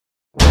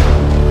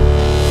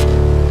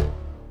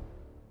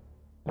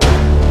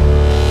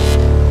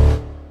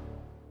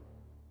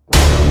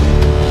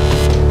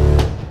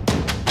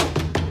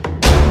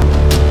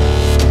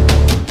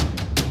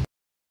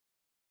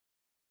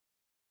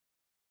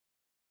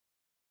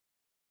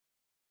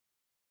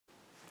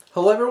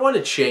Hello everyone,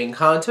 it's Shane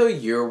Kanto,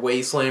 your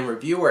Wasteland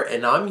reviewer,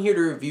 and I'm here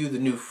to review the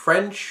new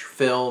French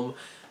series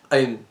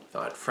on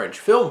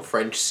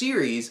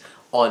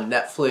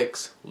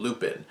Netflix,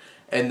 Lupin.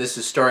 And this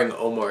is starring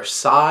Omar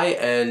Sy,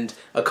 and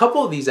a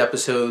couple of these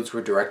episodes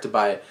were directed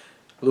by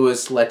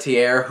Louis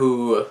Leterrier,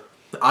 who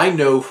I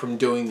know from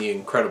doing The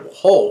Incredible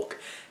Hulk.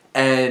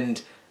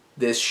 And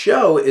this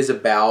show is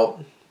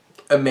about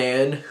a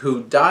man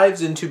who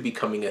dives into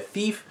becoming a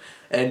thief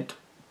and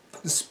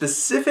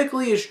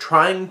specifically is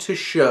trying to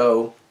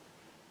show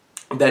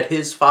that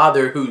his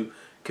father, who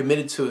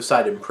committed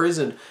suicide in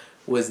prison,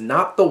 was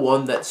not the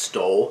one that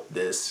stole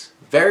this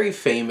very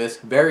famous,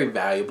 very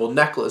valuable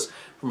necklace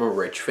from a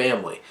rich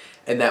family.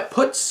 And that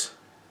puts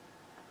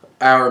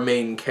our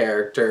main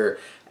character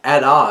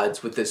at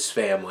odds with this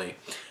family.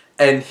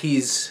 And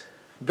he's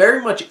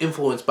very much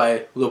influenced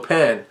by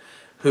Lupin,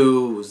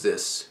 who's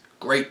this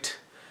great,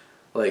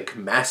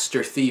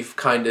 master thief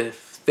kind of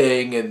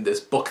thing in this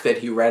book that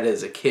he read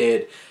as a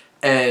kid.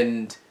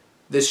 And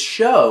this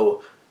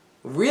show,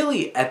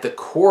 really at the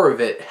core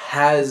of it,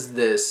 has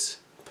this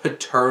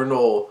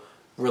paternal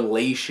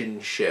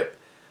relationship.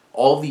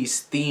 All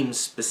these themes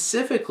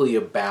specifically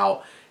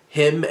about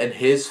him and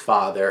his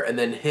father, and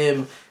then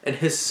him and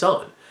his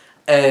son.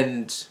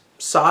 And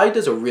Sy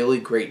does a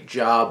really great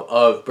job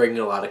of bringing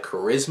a lot of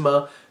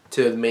charisma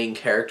to the main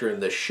character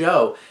in the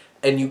show,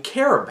 and you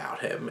care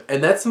about him.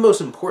 And that's the most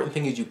important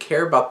thing, is you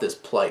care about this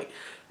plight.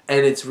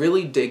 And it's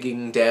really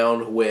digging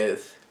down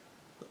with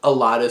a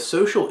lot of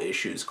social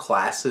issues,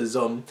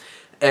 classism,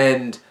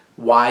 and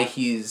why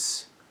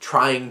he's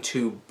trying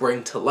to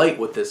bring to light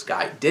what this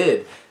guy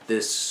did,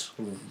 this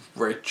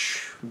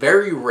rich,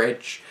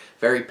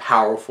 very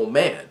powerful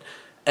man.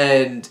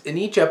 And in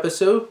each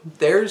episode,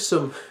 there's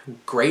some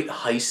great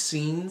heist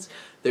scenes.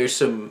 There's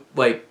some,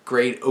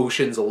 great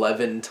Ocean's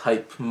 11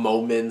 type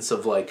moments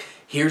of,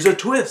 here's a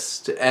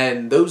twist,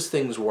 and those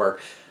things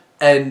work.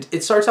 And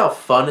it starts out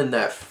fun in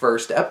that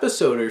first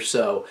episode or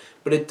so,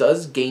 but it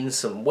does gain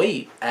some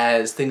weight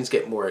as things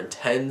get more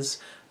intense.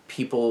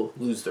 People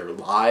lose their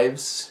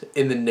lives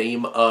in the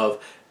name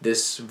of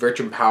this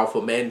rich and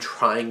powerful man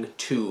trying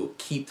to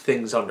keep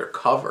things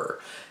undercover.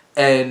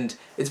 And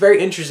it's very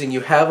interesting.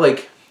 You have,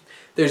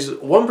 there's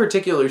one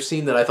particular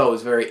scene that I thought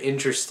was very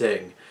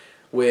interesting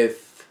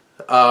with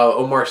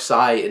Omar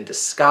Sy in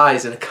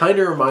disguise, and it kind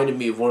of reminded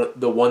me of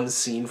the one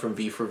scene from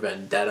V for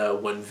Vendetta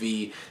when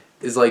V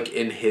is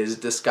in his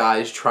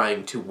disguise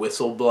trying to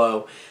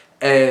whistleblow,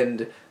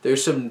 and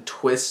there's some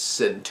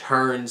twists and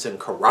turns and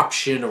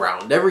corruption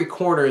around every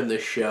corner in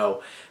this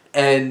show,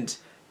 and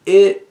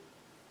it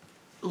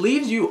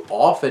leaves you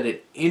off at an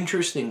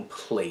interesting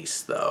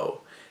place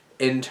though,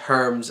 in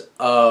terms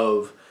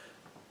of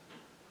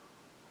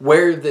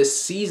where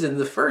this season,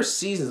 the first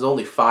season is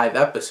only 5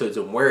 episodes,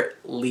 and where it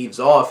leaves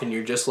off, and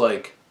you're just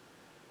like,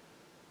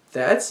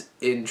 that's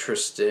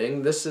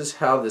interesting, this is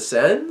how this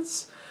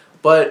ends?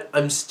 But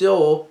I'm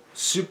still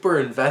super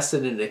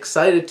invested and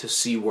excited to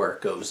see where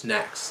it goes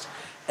next.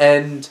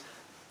 And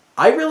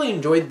I really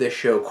enjoyed this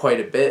show quite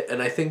a bit,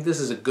 and I think this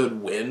is a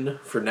good win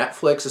for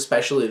Netflix,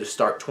 especially to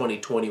start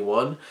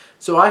 2021.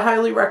 So I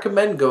highly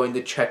recommend going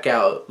to check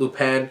out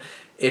Lupin.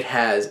 It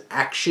has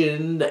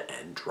action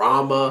and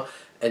drama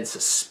and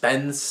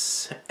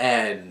suspense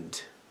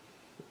and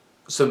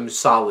some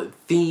solid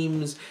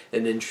themes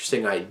and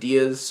interesting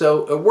ideas.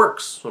 So it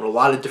works on a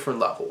lot of different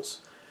levels.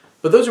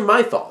 But those are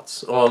my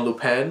thoughts on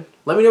Lupin.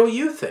 Let me know what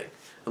you think,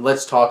 and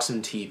let's talk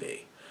some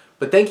TV.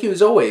 But thank you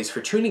as always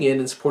for tuning in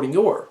and supporting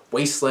your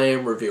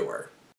Wasteland reviewer.